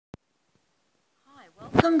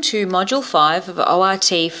Welcome to Module 5 of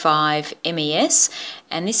ORT5MES,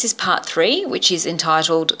 and this is Part 3, which is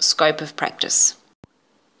entitled Scope of Practice.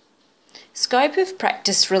 Scope of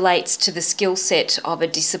practice relates to the skill set of a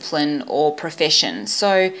discipline or profession.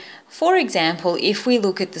 So, for example, if we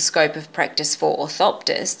look at the scope of practice for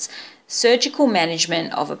orthoptists, surgical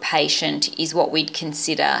management of a patient is what we'd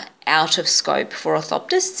consider out of scope for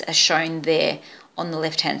orthoptists, as shown there on the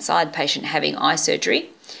left-hand side, patient having eye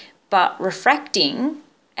surgery. But refracting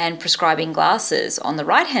and prescribing glasses on the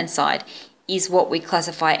right-hand side is what we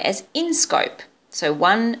classify as in scope. So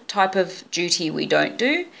one type of duty we don't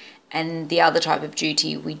do and the other type of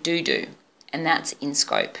duty we do, and that's in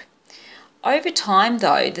scope. Over time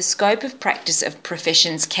though, the scope of practice of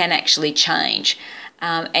professions can actually change,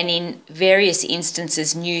 and in various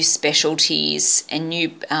instances new specialties and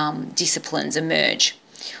new disciplines emerge.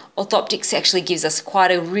 Orthoptics actually gives us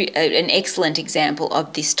quite an excellent example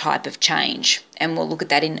of this type of change, and we'll look at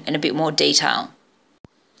that in a bit more detail.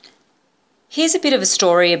 Here's a bit of a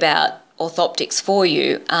story about orthoptics for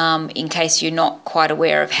you, in case you're not quite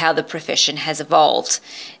aware of how the profession has evolved.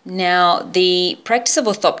 Now, the practice of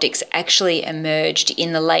orthoptics actually emerged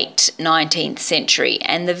in the late 19th century,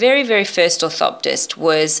 and the very, very first orthoptist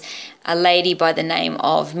was a lady by the name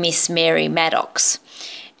of Miss Mary Maddox.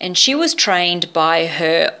 And she was trained by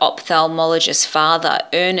her ophthalmologist father,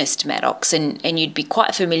 Ernest Maddox, and you'd be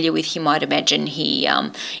quite familiar with him, I'd imagine. He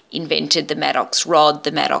invented the Maddox rod, the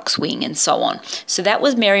Maddox wing, and so on. So that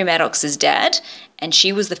was Mary Maddox's dad, and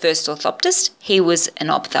she was the first orthoptist. He was an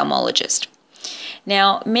ophthalmologist.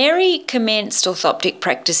 Now, Mary commenced orthoptic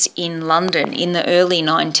practice in London in the early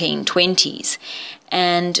 1920s.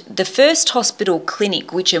 And the first hospital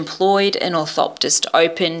clinic which employed an orthoptist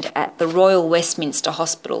opened at the Royal Westminster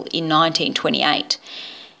Hospital in 1928.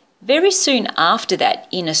 Very soon after that,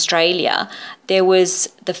 in Australia, there was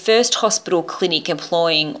the first hospital clinic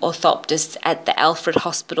employing orthoptists at the Alfred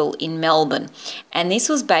Hospital in Melbourne, and this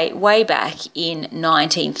was way back in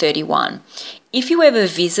 1931. If you ever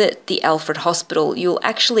visit the Alfred Hospital, you'll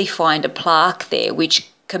actually find a plaque there which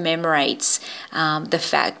commemorates the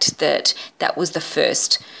fact that that was the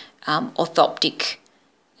first orthoptic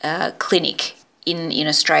clinic in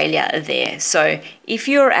Australia there. So if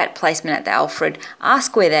you're at placement at the Alfred,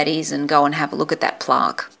 ask where that is and go and have a look at that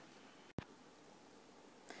plaque.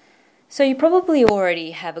 So you probably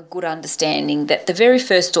already have a good understanding that the very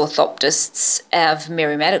first orthoptists of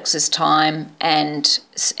Mary Maddox's time and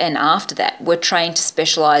after that were trained to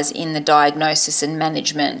specialise in the diagnosis and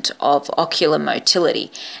management of ocular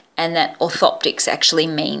motility, and that orthoptics actually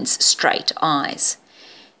means straight eyes.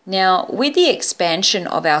 Now, with the expansion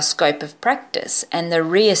of our scope of practice and the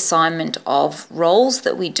reassignment of roles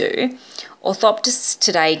that we do, orthoptists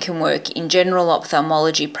today can work in general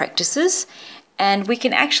ophthalmology practices, and we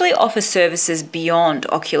can actually offer services beyond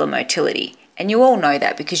ocular motility. And you all know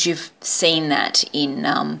that because you've seen that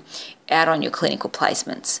out on your clinical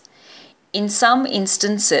placements. In some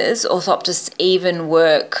instances, orthoptists even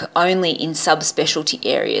work only in subspecialty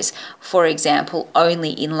areas, for example, only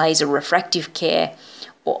in laser refractive care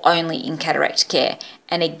or only in cataract care.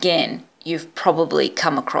 And again, you've probably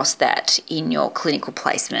come across that in your clinical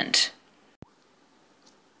placement.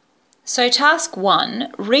 So task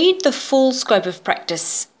 1, read the full scope of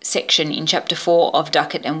practice section in chapter 4 of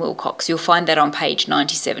Duckett and Wilcox. You'll find that on page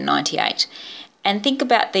 97-98. And think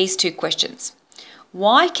about these two questions.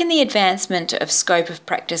 Why can the advancement of scope of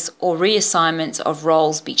practice or reassignments of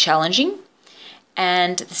roles be challenging?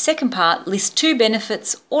 And the second part, list 2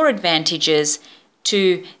 benefits or advantages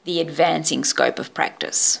to the advancing scope of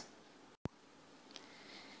practice.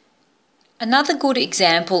 Another good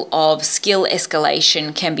example of skill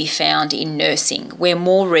escalation can be found in nursing, where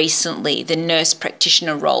more recently the nurse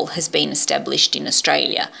practitioner role has been established in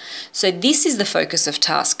Australia. So this is the focus of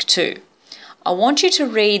task 2. I want you to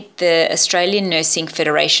read the Australian Nursing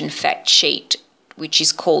Federation fact sheet, which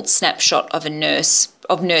is called Snapshot of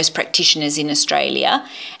Nurse Practitioners in Australia,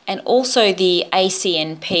 and also the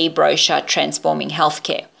ACNP brochure Transforming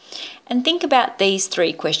Healthcare. And think about these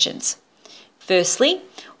 3 questions. Firstly,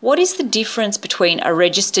 what is the difference between a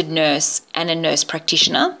registered nurse and a nurse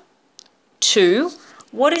practitioner? 2,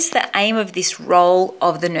 what is the aim of this role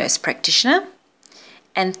of the nurse practitioner?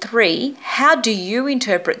 And 3, how do you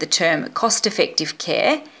interpret the term cost-effective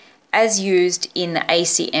care as used in the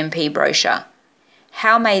ACNP brochure?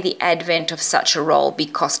 How may the advent of such a role be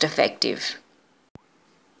cost-effective?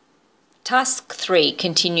 Task 3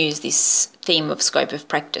 continues this theme of scope of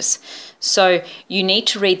practice. So you need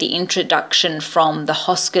to read the introduction from the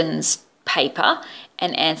Hoskins paper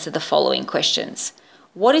and answer the following questions.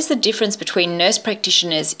 What is the difference between nurse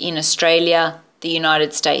practitioners in Australia the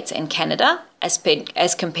United States and Canada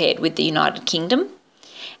as compared with the United Kingdom?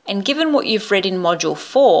 And given what you've read in Module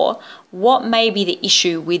 4, what may be the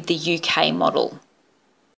issue with the UK model?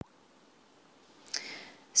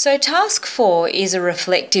 So task 4 is a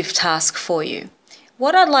reflective task for you.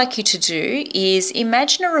 What I'd like you to do is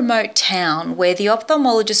imagine a remote town where the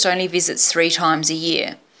ophthalmologist only visits 3 times a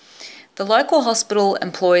year. The local hospital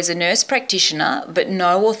employs a nurse practitioner, but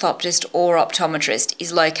no orthoptist or optometrist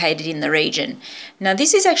is located in the region. Now,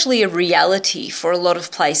 this is actually a reality for a lot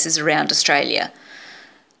of places around Australia.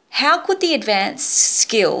 How could the advanced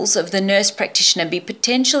skills of the nurse practitioner be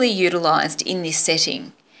potentially utilised in this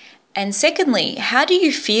setting? And secondly, how do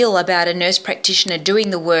you feel about a nurse practitioner doing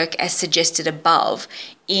the work as suggested above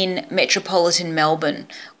in metropolitan Melbourne,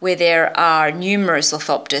 where there are numerous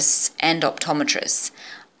orthoptists and optometrists?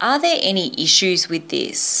 Are there any issues with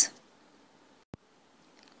this?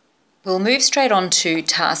 We'll move straight on to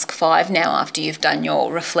task 5 now after you've done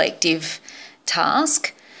your reflective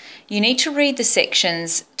task. You need to read the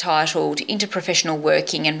sections titled Interprofessional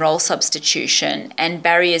Working and Role Substitution and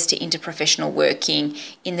Barriers to Interprofessional Working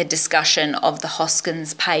in the discussion of the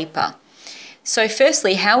Hoskins paper. So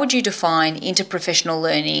firstly, how would you define interprofessional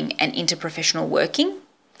learning and interprofessional working?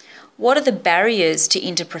 What are the barriers to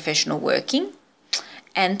interprofessional working?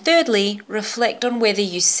 And thirdly, reflect on whether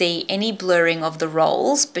you see any blurring of the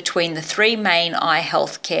roles between the 3 main eye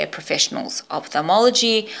health care professionals: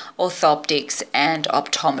 ophthalmology, orthoptics, and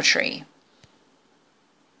optometry.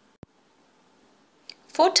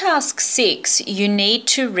 For task 6, you need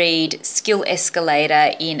to read Skill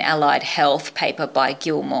Escalator in Allied Health paper by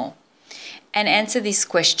Gilmore and answer this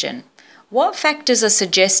question. What factors are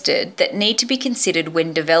suggested that need to be considered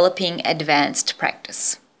when developing advanced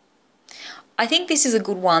practice? I think this is a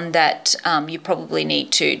good one that you probably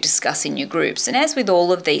need to discuss in your groups. And as with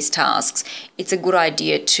all of these tasks, it's a good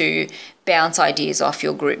idea to bounce ideas off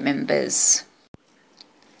your group members.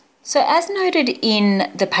 So as noted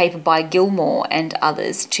in the paper by Gilmore and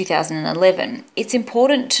others, 2011, it's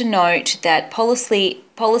important to note that policy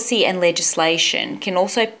and legislation can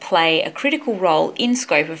also play a critical role in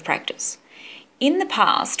scope of practice. In the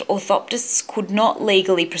past, orthoptists could not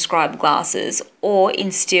legally prescribe glasses or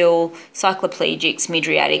instill cycloplegics,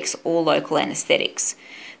 mydriatics, or local anaesthetics.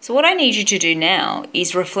 So what I need you to do now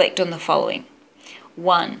is reflect on the following.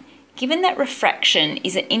 1. Given that refraction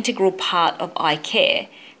is an integral part of eye care,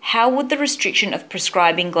 how would the restriction of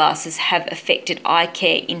prescribing glasses have affected eye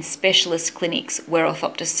care in specialist clinics where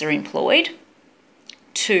orthoptists are employed?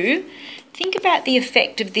 2. Think about the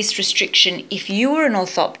effect of this restriction if you were an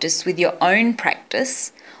orthoptist with your own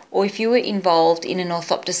practice or if you were involved in an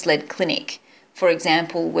orthoptist-led clinic, for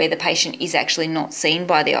example, where the patient is actually not seen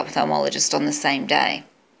by the ophthalmologist on the same day.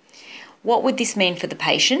 What would this mean for the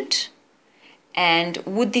patient? And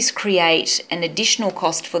would this create an additional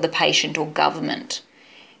cost for the patient or government?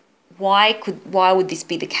 Why would this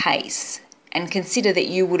be the case? And consider that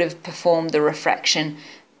you would have performed the refraction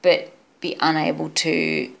but be unable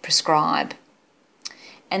to prescribe.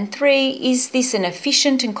 And 3, is this an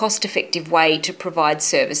efficient and cost-effective way to provide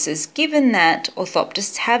services given that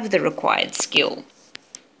orthoptists have the required skill?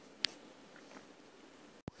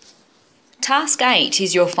 Task 8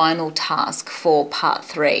 is your final task for part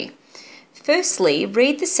 3. Firstly,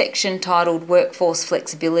 read the section titled Workforce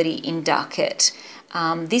Flexibility in Duckett.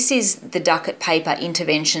 This is the Duckett paper,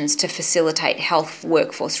 Interventions to Facilitate Health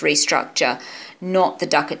Workforce Restructure, not the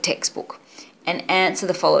Duckett textbook, and answer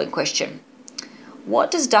the following question. What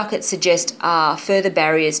does Duckett suggest are further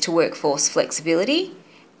barriers to workforce flexibility?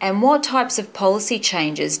 And what types of policy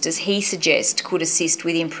changes does he suggest could assist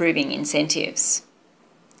with improving incentives?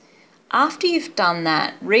 After you've done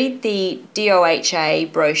that, read the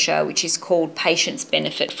DOHA brochure, which is called Patients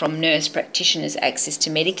Benefit from Nurse Practitioners' Access to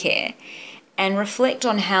Medicare, and reflect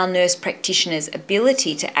on how nurse practitioners'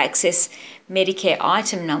 ability to access Medicare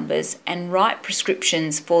item numbers and write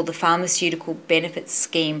prescriptions for the pharmaceutical benefits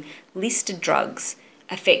scheme listed drugs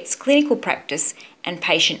affects clinical practice and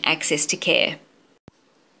patient access to care.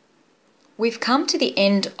 We've come to the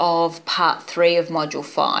end of part 3 of module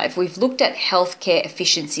 5. We've looked at healthcare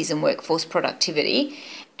efficiencies and workforce productivity,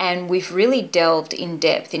 and we've really delved in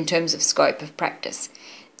depth in terms of scope of practice.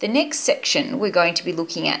 The next section, we're going to be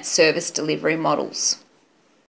looking at service delivery models.